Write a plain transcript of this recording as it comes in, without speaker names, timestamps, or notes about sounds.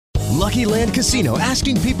Lucky Land Casino,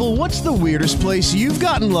 asking people, what's the weirdest place you've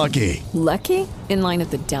gotten lucky? Lucky? In line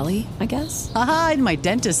at the deli, I guess? Aha, in my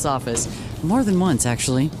dentist's office. More than once,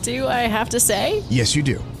 actually. Do I have to say? Yes, you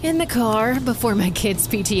do. In the car before my kids'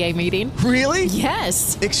 PTA meeting. Really?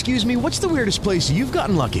 Yes. Excuse me, what's the weirdest place you've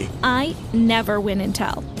gotten lucky? I never win and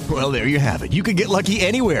tell. Well, there you have it. You can get lucky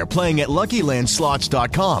anywhere, playing at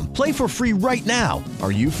LuckyLandSlots.com. Play for free right now.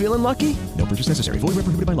 Are you feeling lucky? No purchase necessary. Void where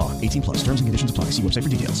prohibited by law. 18 plus. Terms and conditions apply. See website for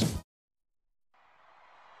details.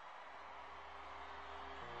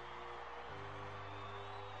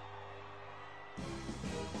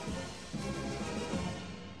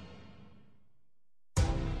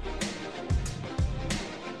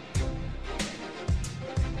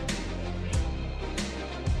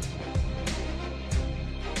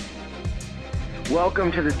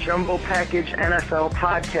 Welcome to the Jumbo Package NFL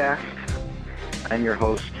Podcast. I'm your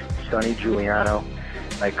host, Sonny Giuliano.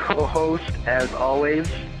 My co-host, as always,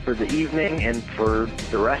 for the evening and for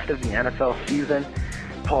the rest of the NFL season,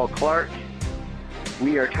 Paul Clark.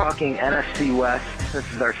 We are talking NFC West. This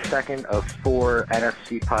is our second of 4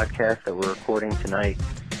 NFC podcasts that we're recording tonight.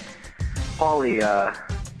 Paulie,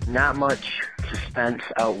 not much suspense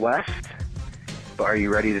out west, but are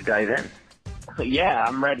you ready to dive in? Yeah,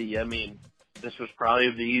 I'm ready. I mean, this was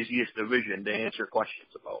probably the easiest division to answer questions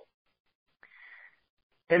about.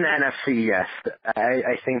 In the NFC, yes.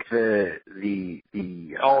 I think the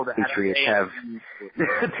Patriots have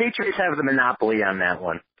the Patriots have the monopoly on that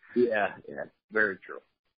one. Yeah, very true.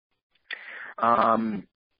 All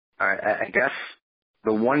right, I guess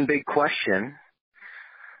the one big question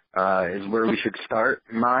is where we should start.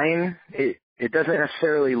 Mine, it doesn't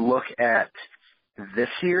necessarily look at this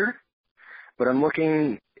year, but I'm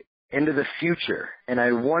looking into the future, and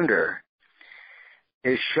I wonder,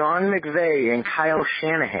 is Sean McVay and Kyle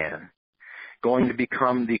Shanahan going to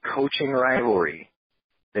become the coaching rivalry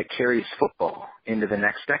that carries football into the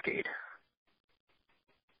next decade?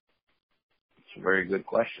 It's a very good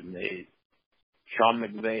question. Sean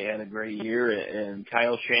McVay had a great year, and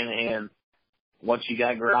Kyle Shanahan, once you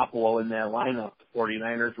got Garoppolo in that lineup, the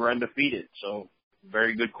 49ers were undefeated, so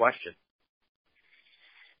very good question.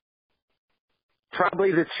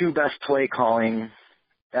 Probably the two best play calling,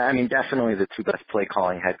 definitely the two best play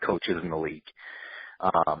calling head coaches in the league.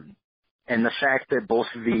 And the fact that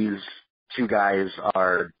both of these two guys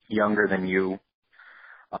are younger than you,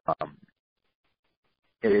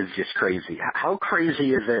 it is just crazy. How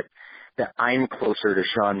crazy is it that I'm closer to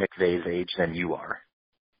Sean McVay's age than you are?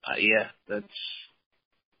 Yeah, that's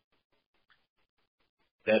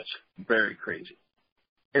very crazy.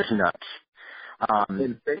 It's nuts.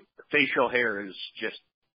 And facial hair is just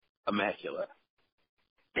immaculate.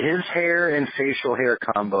 His hair and facial hair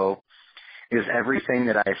combo is everything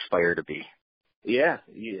that I aspire to be. Yeah.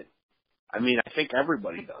 I mean, I think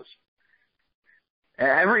everybody does.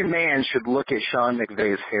 Every man should look at Sean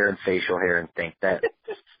McVay's hair and facial hair and think that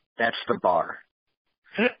that's the bar.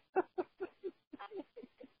 It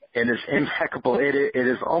is impeccable. It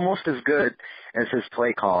is almost as good as his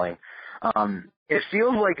play calling. It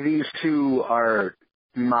feels like these two are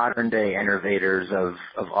modern-day innovators of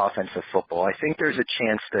offensive football. I think there's a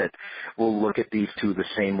chance that we'll look at these two the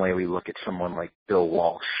same way we look at someone like Bill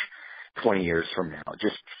Walsh 20 years from now.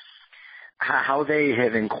 Just how they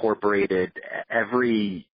have incorporated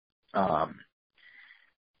every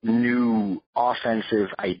new offensive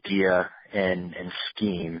idea and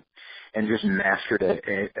scheme and just mastered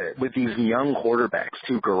it with these young quarterbacks,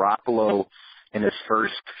 too. Garoppolo in his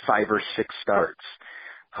first 5 or 6 starts.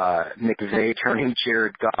 McVay turning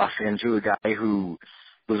Jared Goff into a guy who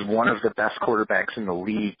was one of the best quarterbacks in the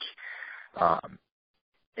league. And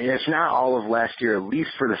it's not all of last year, at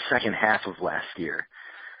least for the second half of last year.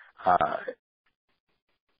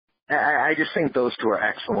 I just think those two are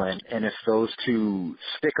excellent, and if those two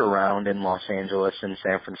stick around in Los Angeles and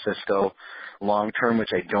San Francisco long term,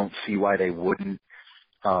 which I don't see why they wouldn't,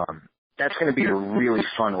 that's going to be a really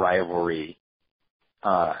fun rivalry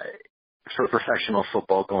for professional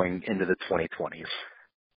football going into the 2020s.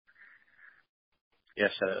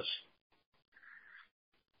 Yes, it is.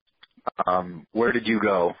 Where did you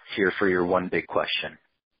go here for your one big question?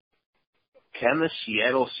 Can the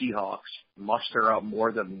Seattle Seahawks muster up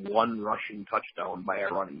more than one rushing touchdown by a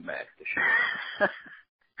running back this year?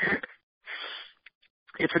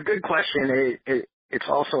 It's a good question. It's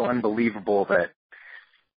also unbelievable that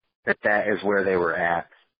is where they were at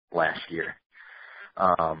last year.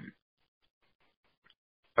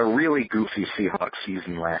 A really goofy Seahawks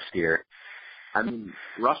season last year. I mean,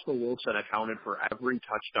 Russell Wilson accounted for every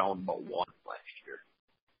touchdown but one last year.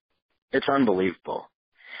 It's unbelievable.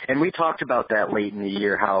 And we talked about that late in the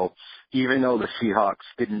year, how even though the Seahawks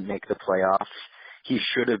didn't make the playoffs, he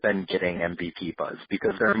should have been getting MVP buzz,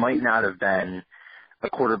 because there might not have been a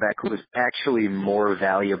quarterback who was actually more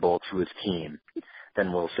valuable to his team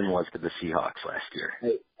than Wilson was to the Seahawks last year.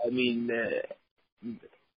 I mean,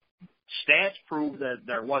 stats prove that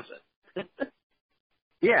there wasn't.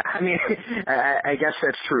 Yeah, I mean, I guess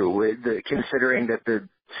that's true. Considering that the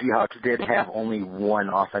Seahawks did have only one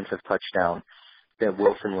offensive touchdown that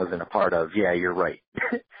Wilson wasn't a part of. Yeah, you're right.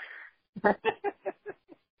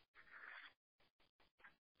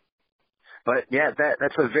 But yeah,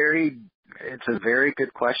 it's a very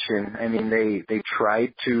good question. I mean, they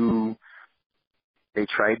tried to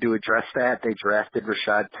address that. They drafted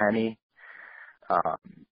Rashad Penny.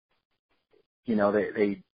 You know,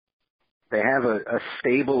 they have a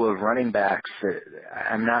stable of running backs.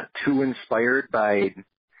 I'm not too inspired by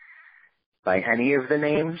any of the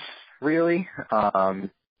names, really. The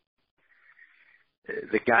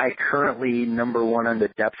guy currently number one on the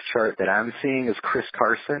depth chart that I'm seeing is Chris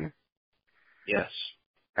Carson. Yes.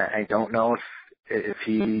 I don't know if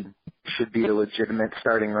he should be a legitimate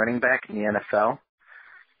starting running back in the NFL.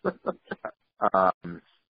 So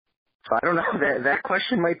I don't know. That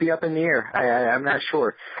question might be up in the air. I'm not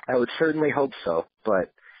sure. I would certainly hope so,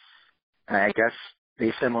 but I guess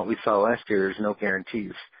based on what we saw last year, there's no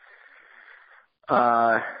guarantees.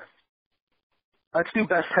 Let's do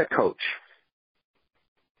best head coach.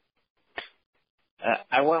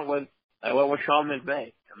 I went with Sean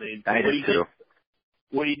McVay. I mean, I did too.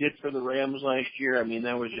 What he did for the Rams last year, I mean,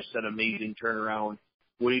 that was just an amazing turnaround.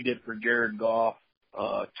 What he did for Jared Goff,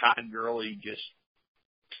 Todd Gurley, just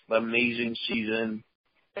an amazing season,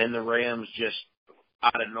 and the Rams just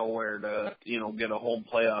out of nowhere to, get a home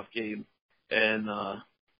playoff game. And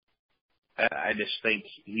I just think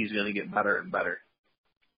he's going to get better and better.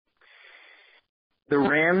 The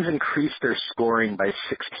Rams increased their scoring by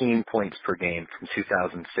 16 points per game from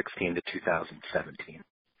 2016 to 2017.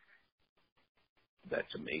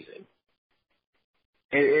 That's amazing.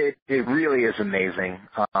 It really is amazing.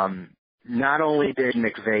 Not only did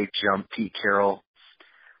McVay jump Pete Carroll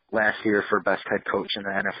last year for best head coach in the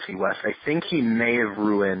NFC West, I think he may have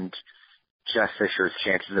ruined Jeff Fisher's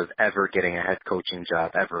chances of ever getting a head coaching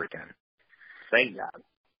job ever again. Thank God.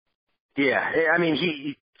 Yeah, I mean,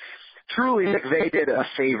 he truly, McVay did a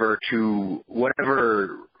favor to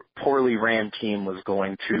whatever poorly ran team was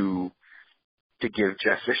going to give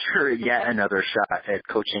Jeff Fisher yet another shot at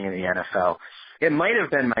coaching in the NFL. It might have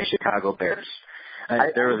been my Chicago Bears. I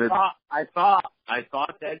thought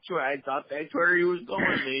that's where he was going.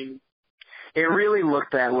 I mean, it really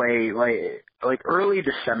looked that way, like early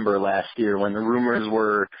December last year, when the rumors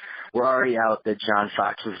were already out that John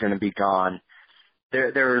Fox was going to be gone.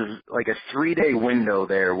 There was like a 3-day window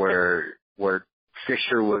there where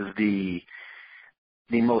Fisher was the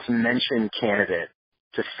most mentioned candidate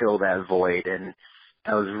to fill that void, and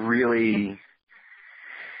I was really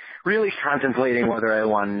contemplating whether I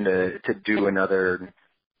wanted to do another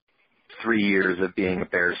 3 years of being a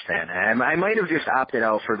Bears fan. I might have just opted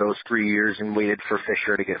out for those 3 years and waited for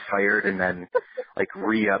Fisher to get fired and then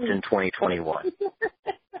re-upped in 2021.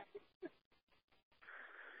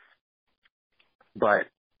 But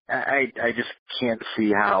I just can't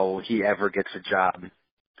see how he ever gets a job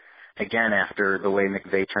again after the way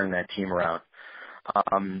McVay turned that team around.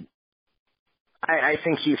 I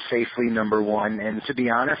think he's safely number one, and to be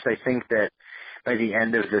honest, I think that by the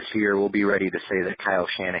end of this year, we'll be ready to say that Kyle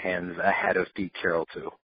Shanahan's ahead of Pete Carroll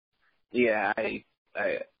too. Yeah, I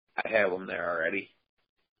have him there already.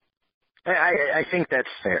 I think that's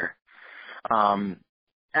fair.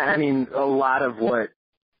 I mean, a lot of what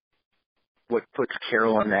puts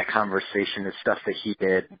Carroll in that conversation is stuff that he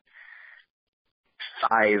did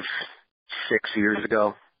 5-6 years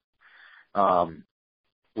ago.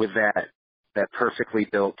 With that perfectly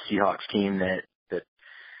built Seahawks team that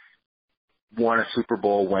won a Super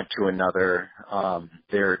Bowl, went to another.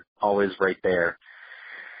 They're always right there.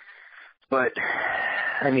 But,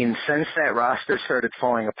 I mean, since that roster started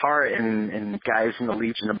falling apart and guys in the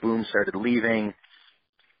Legion of Boom started leaving,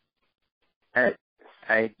 I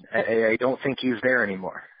don't think he's there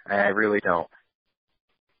anymore. I really don't.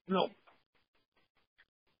 No.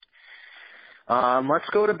 Let's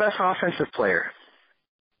go to best offensive player.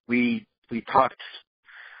 We talked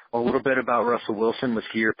a little bit about Russell Wilson. Was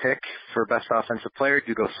he your pick for best offensive player? Did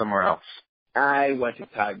you go somewhere else? I went to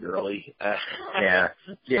Todd Gurley. Yeah,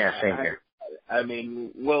 same here. I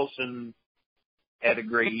mean, Wilson had a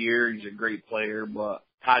great year. He's a great player, but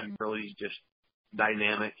Todd Gurley's just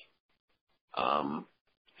dynamic.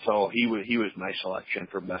 So he was my selection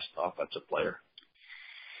for best offensive player.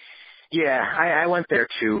 Yeah, I went there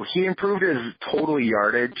too. He improved his total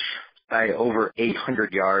yardage by over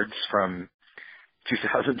 800 yards from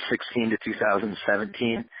 2016 to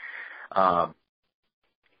 2017.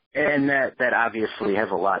 And that obviously has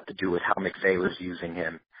a lot to do with how McVay was using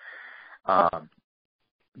him.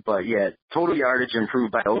 But yeah, total yardage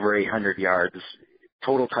improved by over 800 yards.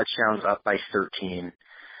 Total touchdowns up by 13.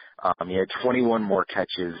 He had 21 more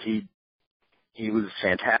catches. He was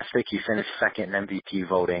fantastic. He finished second in MVP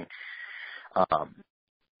voting.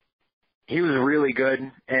 He was really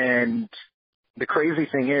good. And the crazy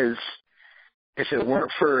thing is, if it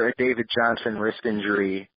weren't for a David Johnson wrist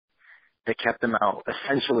injury that kept him out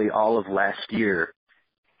essentially all of last year,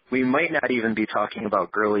 we might not even be talking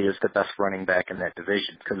about Gurley as the best running back in that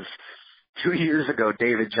division, because 2 years ago,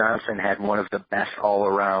 David Johnson had one of the best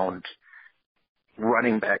all-around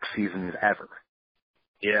running back seasons ever.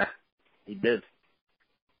 Yeah, he did.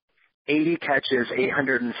 80 catches,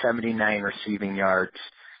 879 receiving yards,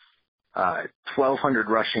 1,200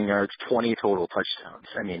 rushing yards, 20 total touchdowns.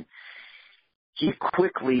 I mean, he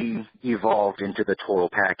quickly evolved into the total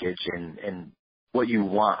package and what you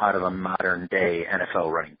want out of a modern-day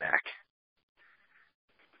NFL running back.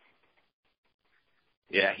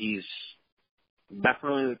 Yeah, he's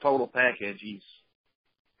definitely the total package. He's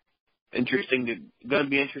going to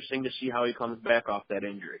be interesting to see how he comes back off that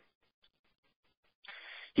injury.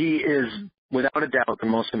 He is, without a doubt, the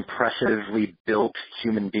most impressively built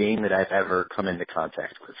human being that I've ever come into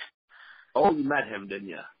contact with. Oh, you met him, didn't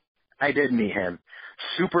you? I did meet him.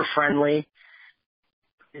 Super friendly,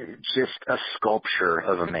 just a sculpture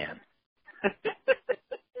of a man.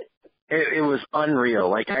 It was unreal.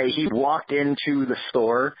 Like, he walked into the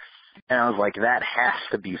store, and I was like, that has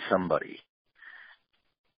to be somebody.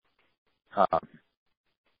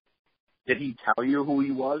 Did he tell you who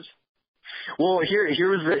he was? Well, here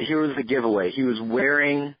was the giveaway. He was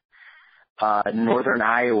wearing Northern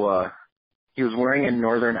Iowa. He was wearing a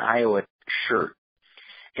Northern Iowa shirt,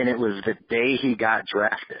 and it was the day he got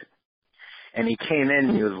drafted. And he came in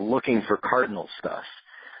and he was looking for Cardinal stuff.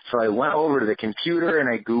 So I went over to the computer and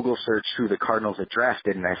I Google searched who the Cardinals had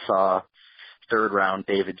drafted, and I saw third round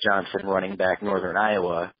David Johnson, running back, Northern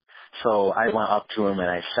Iowa. So I went up to him and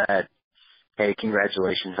I said, "Hey,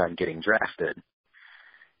 congratulations on getting drafted."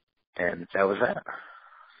 And that was that.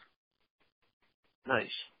 Nice.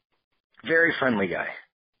 Very friendly guy.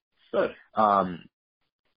 Good.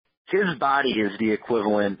 His body is the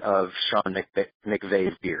equivalent of Sean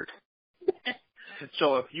McVay's beard.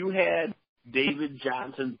 So if you had David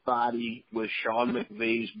Johnson's body with Sean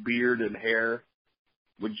McVay's beard and hair,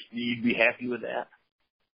 would you be happy with that?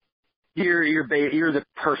 You're the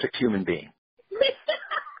perfect human being.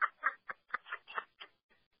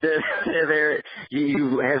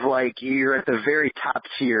 You have you're at the very top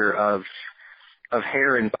tier of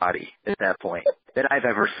hair and body at that point that I've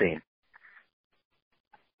ever seen.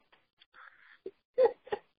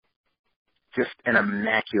 Just an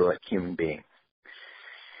immaculate human being.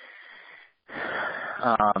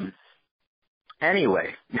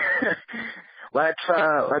 Anyway, let's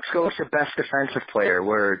go with the best defensive player.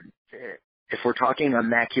 If we're talking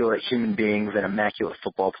immaculate human beings and immaculate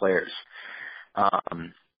football players,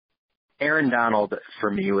 Aaron Donald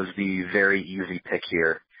for me was the very easy pick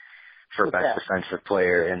here for best defensive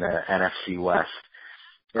player in the NFC West.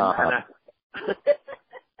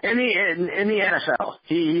 In the NFL,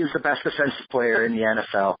 he's the best defensive player in the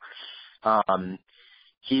NFL.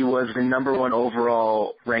 He was the number one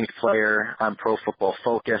overall ranked player on Pro Football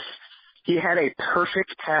Focus. He had a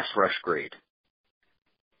perfect pass rush grade.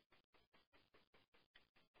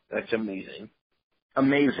 That's amazing.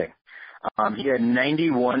 Amazing. He had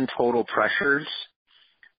 91 total pressures,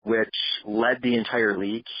 which led the entire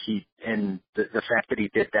league. And the fact that he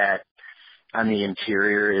did that on the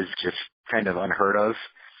interior is just kind of unheard of.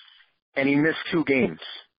 And he missed 2 games.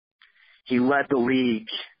 He led the league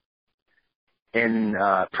in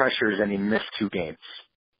pressures, and he missed 2 games.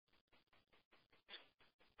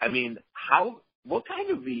 I mean, what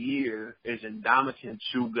kind of a year is Ndamukong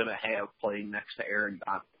Suh going to have playing next to Aaron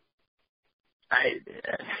Donald?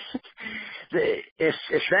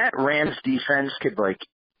 If that Rams defense could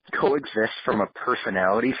coexist from a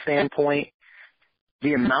personality standpoint,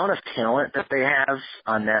 the amount of talent that they have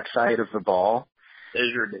on that side of the ball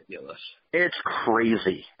is ridiculous. It's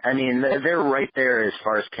crazy. I mean, they're right there as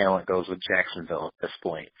far as talent goes with Jacksonville at this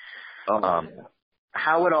point. Yeah.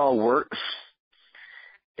 How it all works,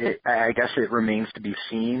 I guess it remains to be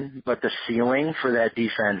seen, but the ceiling for that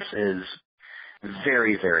defense is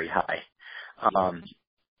very, very high.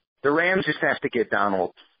 The Rams just have to get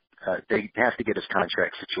Donald, they have to get his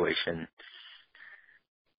contract situation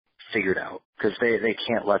figured out because they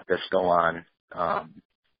can't let this go on.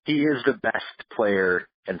 He is the best player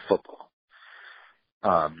in football.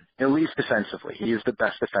 At least defensively. He is the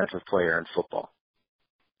best defensive player in football.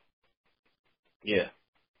 Yeah.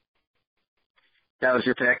 That was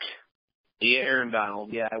your pick? Yeah, Aaron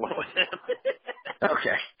Donald. Yeah, I went with him.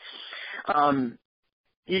 Okay.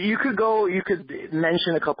 You could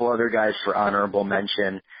mention a couple other guys for honorable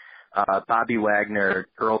mention. Bobby Wagner,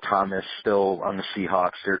 Earl Thomas still on the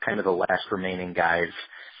Seahawks. They're kind of the last remaining guys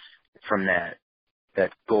from that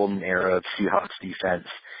golden era of Seahawks defense.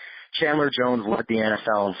 Chandler Jones led the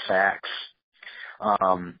NFL in sacks.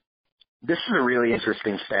 This is a really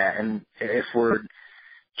interesting stat, and if we're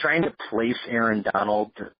trying to place Aaron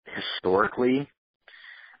Donald historically,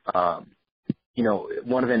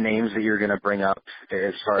 one of the names that you're going to bring up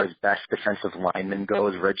as far as best defensive lineman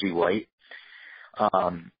goes, Reggie White.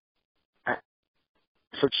 So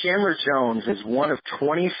Chandler Jones is one of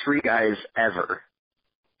 23 guys ever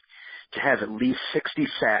to have at least 60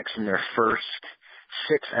 sacks in their first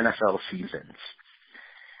 6 NFL seasons.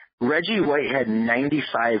 Reggie White had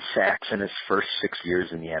 95 sacks in his first 6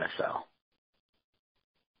 years in the NFL.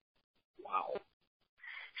 Wow.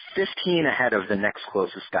 15 ahead of the next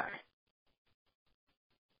closest guy.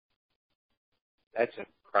 That's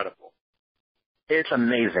incredible. It's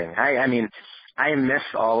amazing. I mean, I miss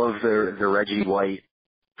all of the Reggie White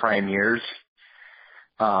prime years.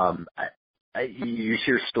 You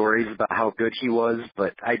hear stories about how good he was,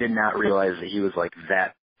 but I did not realize that he was like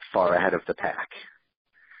that far ahead of the pack.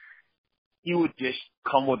 He would just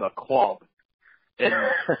come with a club. And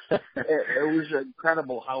it was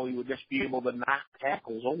incredible how he would just be able to knock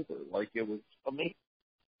tackles over. Like, it was amazing.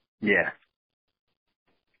 Yeah.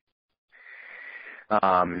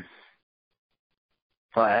 Well,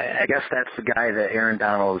 I guess that's the guy that Aaron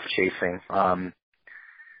Donald is chasing.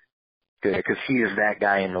 Because he is that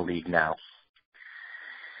guy in the league now.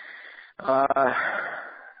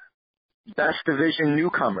 Best division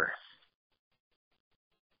newcomer.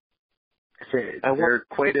 There are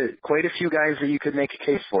quite a few guys that you could make a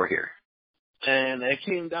case for here. And it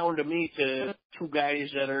came down to me to 2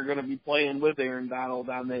 guys that are going to be playing with Aaron Donald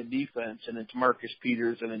on that defense, and it's Marcus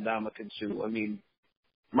Peters and Ndamukong Suh. I mean,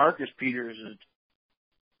 Marcus Peters is,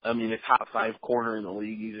 a top 5 corner in the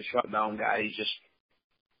league. He's a shutdown guy. He's just,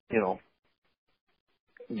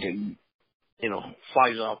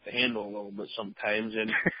 flies off the handle a little bit sometimes,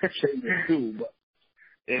 and Suh. But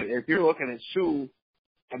if you're looking at Suh,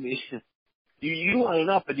 you line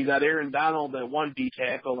up and you got Aaron Donald at one D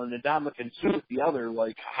tackle and Ndamukong Suh at the other.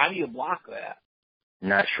 Like, how do you block that?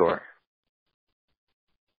 Not sure.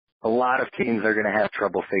 A lot of teams are going to have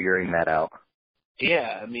trouble figuring that out.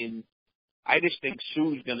 Yeah, I just think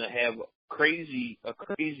Suh's going to have a crazy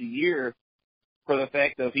year for the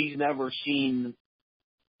fact that he's never seen,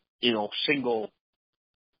 single,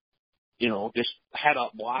 just head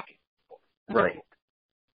up blocking. Right.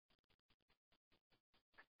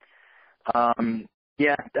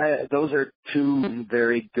 Those are 2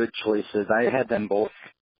 very good choices. I had them both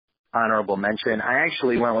honorable mention. I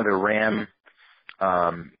actually went with a Ram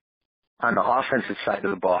on the offensive side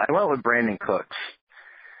of the ball. I went with Brandon Cooks.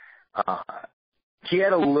 He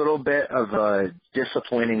had a little bit of a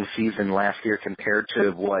disappointing season last year compared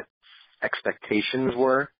to what expectations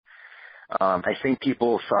were. I think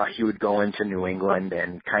people thought he would go into New England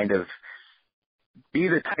and kind of be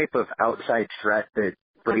the type of outside threat that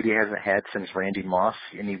Brady hasn't had since Randy Moss,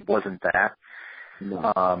 and he wasn't that.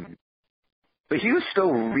 No. But he was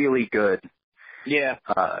still really good. Yeah.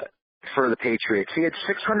 For the Patriots. He had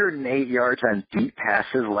 608 yards on deep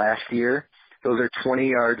passes last year. Those are 20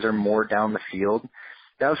 yards or more down the field.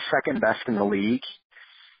 That was second best in the league.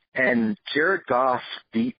 And Jared Goff's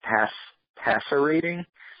deep passer rating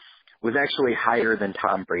was actually higher than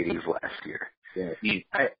Tom Brady's last year. Yeah.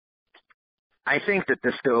 I think that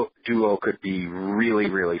this duo could be really,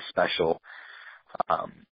 really special.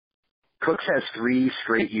 Cooks has 3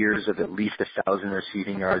 straight years of at least 1,000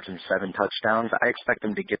 receiving yards and 7 touchdowns. I expect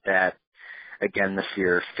him to get that again this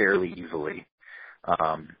year fairly easily.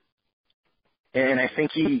 And I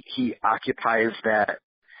think he occupies that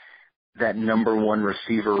number 1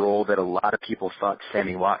 receiver role that a lot of people thought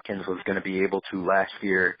Sammy Watkins was going to be able to last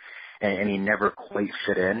year, and he never quite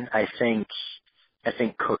fit in. I think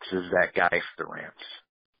Cooks is that guy for the Rams.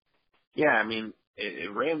 Yeah,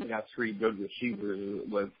 Rams got 3 good receivers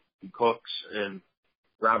with Cooks and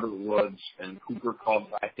Robert Woods and Cooper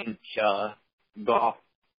Kupp. I think Goff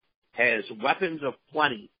has weapons of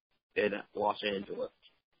plenty in Los Angeles.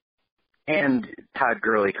 And Todd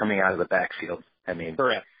Gurley coming out of the backfield.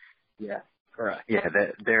 Correct. Yeah, correct. Yeah,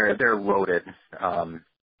 they're loaded on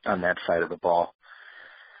that side of the ball.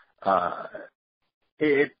 I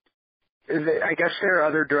guess there are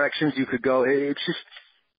other directions you could go. It's just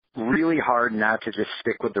really hard not to just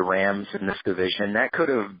stick with the Rams in this division. That could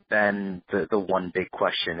have been the one big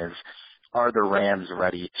question is, are the Rams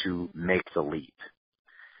ready to make the leap?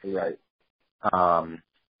 Right.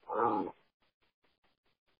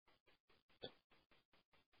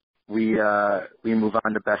 We move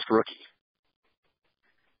on to best rookie.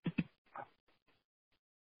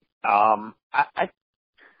 I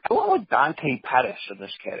went with Dante Pettis in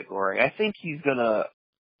this category. I think he's going to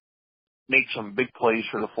make some big plays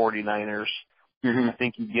for the 49ers. Mm-hmm. I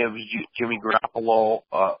think he gives Jimmy Garoppolo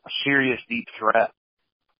a serious deep threat,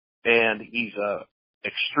 and he's a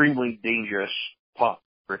extremely dangerous punt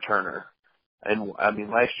returner. And, I mean,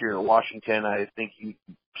 last year in Washington, I think he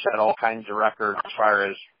set all kinds of records as far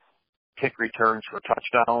as kick returns for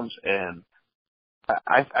touchdowns, and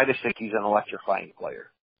I just think he's an electrifying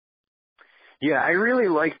player. Yeah, I really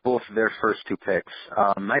liked both of their first two picks.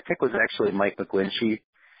 My pick was actually Mike McGlinchey,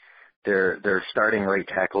 their starting right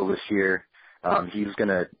tackle this year.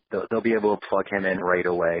 They'll be able to plug him in right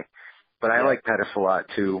away. But I like Pettis a lot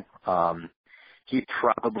too. He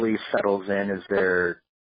probably settles in as their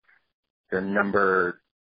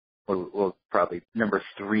probably number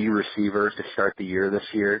 3 receiver to start the year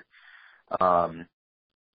this year. But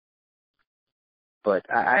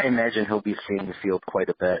I imagine he'll be seeing the field quite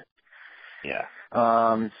a bit. Yeah.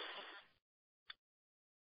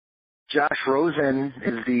 Josh Rosen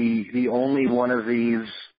is the only one of these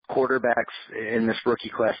quarterbacks in this rookie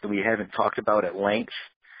class that we haven't talked about at length.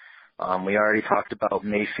 We already talked about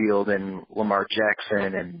Mayfield and Lamar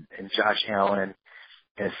Jackson and Josh Allen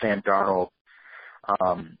and Sam Darnold.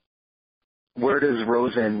 Where does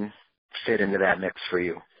Rosen fit into that mix for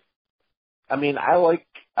you? I mean, I like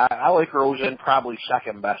Rosen probably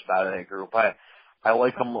second best out of that group. I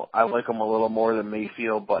like him a little more than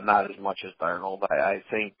Mayfield, but not as much as Darnold. I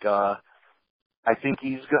think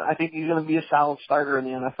he's going to be a solid starter in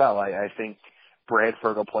the NFL. I think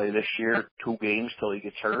Bradford will play this year 2 games till he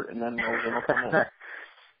gets hurt, and then Rosen will come in.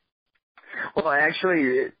 Well,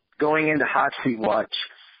 actually, going into hot seat watch,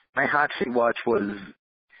 my hot seat watch was,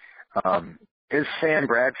 is Sam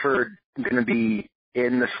Bradford going to be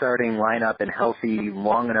in the starting lineup and healthy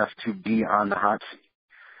long enough to be on the hot seat?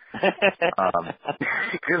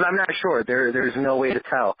 Because I'm not sure. There's no way to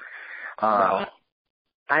tell. No.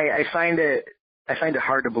 I find it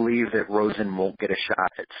hard to believe that Rosen won't get a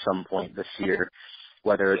shot at some point this year,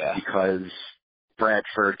 whether it's because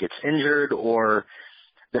Bradford gets injured or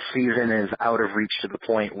the season is out of reach to the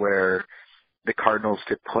point where the Cardinals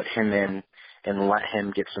could put him in and let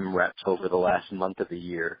him get some reps over the last month of the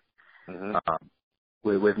year,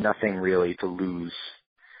 with nothing really to lose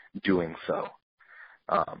doing so.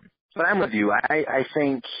 But I'm with you. I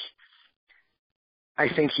think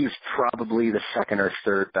he's probably the second or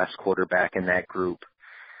third best quarterback in that group.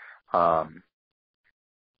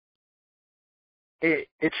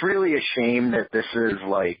 It's really a shame that this is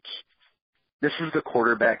the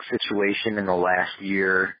quarterback situation in the last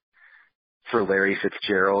year for Larry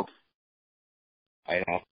Fitzgerald. I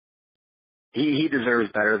know. He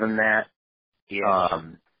deserves better than that. Yes.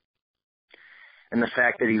 And the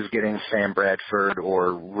fact that he's getting Sam Bradford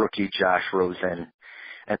or rookie Josh Rosen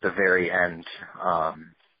at the very end,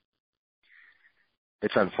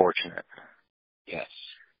 it's unfortunate. Yes.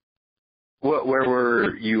 Where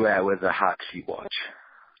were you at with the hot seat watch?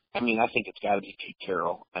 I mean, I think it's got to be Pete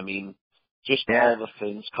Carroll. I mean, just all the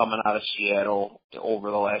things coming out of Seattle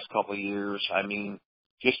over the last couple of years. I mean,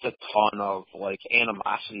 just a ton of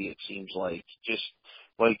animosity. It seems like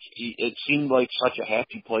it seemed like such a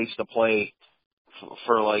happy place to play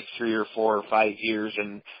for 3 or 4 or 5 years,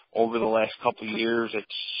 and over the last couple of years, it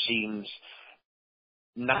seems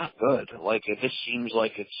not good. It just seems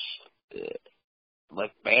like it's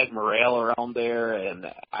bad morale around there, and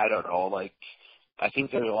I don't know. I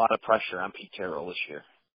think there's a lot of pressure on Pete Carroll this year.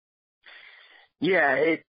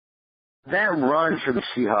 Yeah, that run for the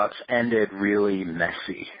Seahawks ended really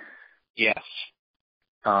messy. Yes.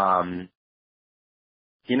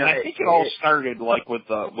 I think it all started with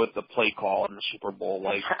the play call in the Super Bowl.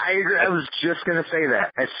 I agree. I was just gonna say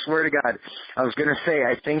that. I swear to God, I was gonna say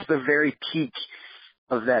I think the very peak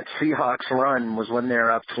of that Seahawks run was when they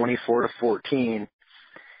were up 24-14,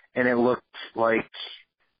 and it looked like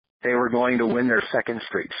they were going to win their second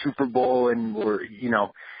straight Super Bowl, and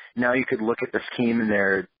now you could look at this team and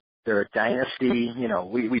they're a dynasty.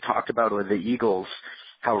 We talked about with the Eagles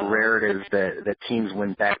how rare it is that teams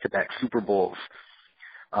win back-to-back Super Bowls.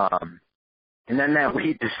 And then that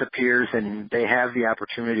lead disappears, and they have the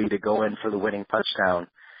opportunity to go in for the winning touchdown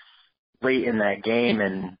late in that game,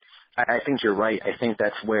 and I think you're right. I think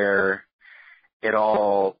that's where it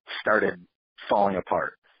all started falling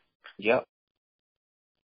apart. Yep.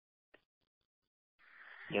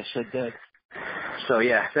 Yes, it did. So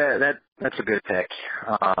yeah, that's a good pick.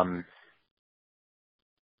 I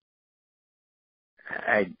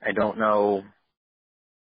don't know.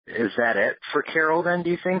 Is that it for Carroll then, do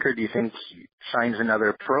you think? Or do you think he signs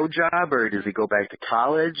another pro job, or does he go back to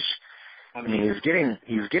college? I mean, he's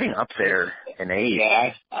getting up there in age.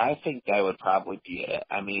 Yeah, I think that would probably be it.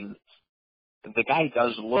 I mean, the guy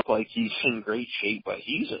does look like he's in great shape, but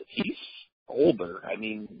he's older. I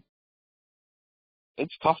mean,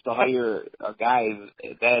 it's tough to hire a guy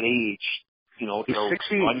at that age, you know. He's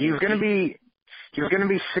 60. He's going to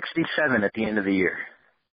be 67 at the end of the year.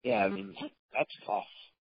 Yeah, I mean, that's tough.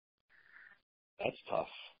 That's tough.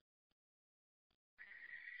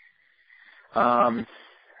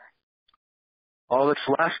 All that's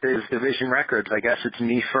left is division records. I guess it's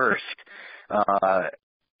me first. I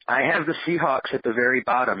have the Seahawks at the very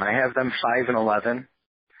bottom. I have them 5-11.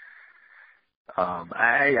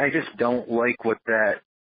 I just don't like what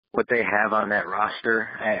they have on that roster.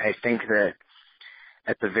 I think that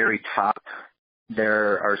at the very top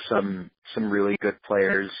there are some really good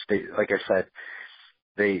players. Like I said,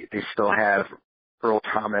 they still have Earl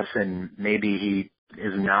Thomas, and maybe he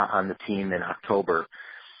is not on the team in October.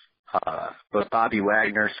 But Bobby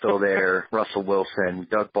Wagner's still there, Russell Wilson,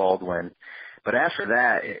 Doug Baldwin. But after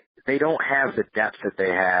that, they don't have the depth that they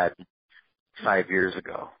had 5 years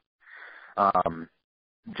ago.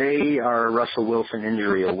 They are a Russell Wilson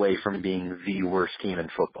injury away from being the worst team in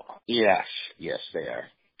football. Yes, they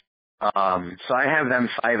are. So I have them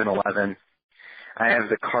 5-11. I have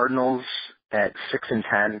the Cardinals at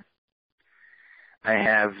 6-10. I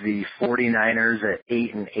have the 49ers at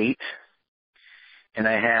 8-8. And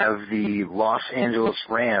I have the Los Angeles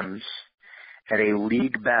Rams at a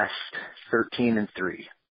league best 13-3.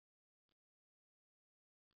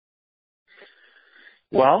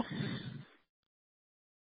 Well,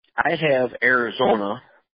 I have Arizona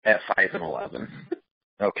at 5-11.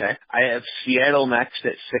 Okay. I have Seattle next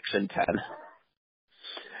at 6-10.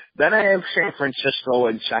 Then I have San Francisco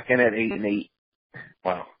in second at 8-8.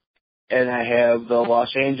 Wow. And I have the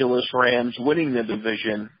Los Angeles Rams winning the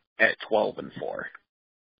division at 12-4.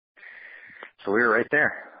 So we were right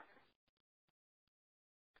there.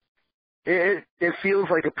 It feels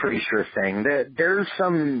like a pretty sure thing. There's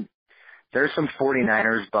some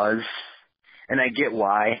 49ers buzz, and I get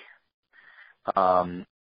why. I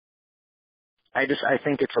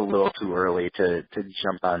think it's a little too early to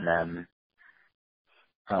jump on them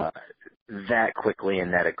that quickly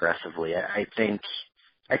and that aggressively. I think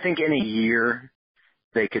in a year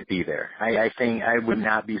they could be there. I think I would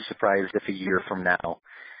not be surprised if a year from now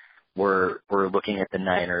we're looking at the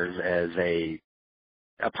Niners as a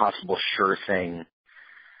possible sure thing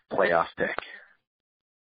playoff pick.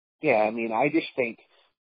 Yeah, I mean, I just think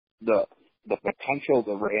the potential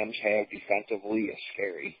the Rams have defensively is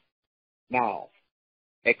scary. Now,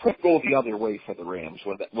 it could go the other way for the Rams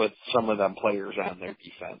with some of them players on their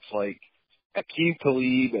defense, like Aqib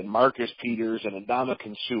Talib and Marcus Peters and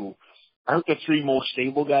Ndamukong Suh aren't the three most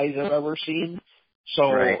stable guys I've ever seen. So,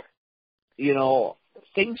 right. You know,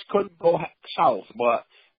 things could go south, but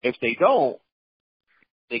if they don't,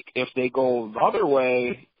 if they go the other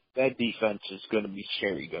way, that defense is going to be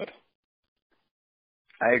scary good.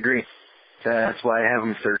 I agree. That's why I have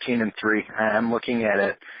them 13-3. I'm looking at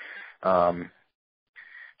it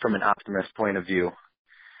from an optimist point of view.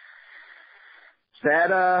 That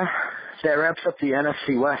wraps up the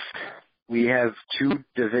NFC West. We have two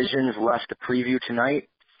divisions left to preview tonight.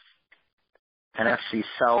 NFC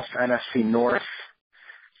South, NFC North.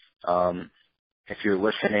 If you're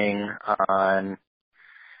listening on,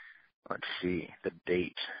 let's see, the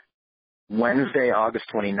date. Wednesday, August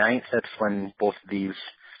 29th, that's when both of these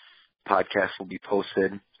podcasts will be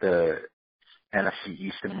posted, the NFC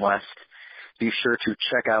East and West. Be sure to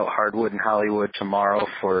check out Hardwood and Hollywood tomorrow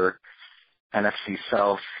for NFC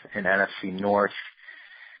South and NFC North.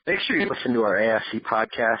 Make sure you listen to our AFC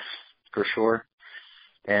podcast for sure.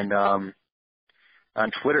 And on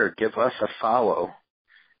Twitter, give us a follow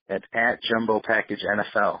at Jumbo Package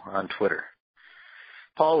NFL on Twitter.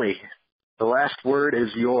 Paulie, the last word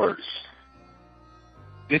is yours.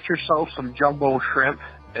 Get yourself some jumbo shrimp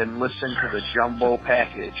and listen to the Jumbo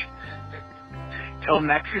Package. Till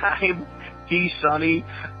next time, he's Sonny,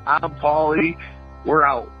 I'm Paulie, we're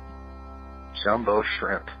out. Jumbo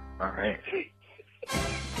shrimp. All right.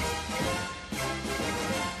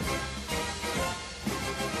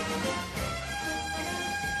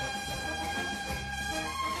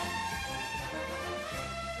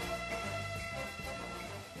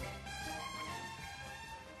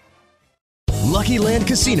 Lucky Land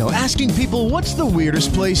Casino, asking people, what's the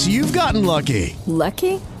weirdest place you've gotten lucky?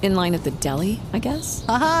 Lucky? In line at the deli, I guess?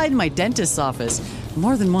 Aha, in my dentist's office.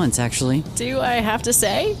 More than once, actually. Do I have to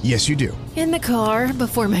say? Yes, you do. In the car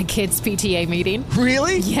before my kids' PTA meeting.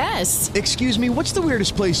 Really? Yes. Excuse me, what's the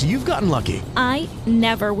weirdest place you've gotten lucky? I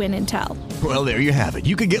never win and tell. Well, there you have it.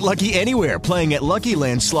 You can get lucky anywhere, playing at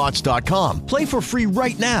LuckyLandSlots.com. Play for free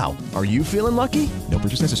right now. Are you feeling lucky? No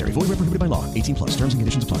purchase necessary. Void where prohibited by law. 18 plus. Terms and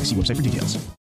conditions apply. See website for details.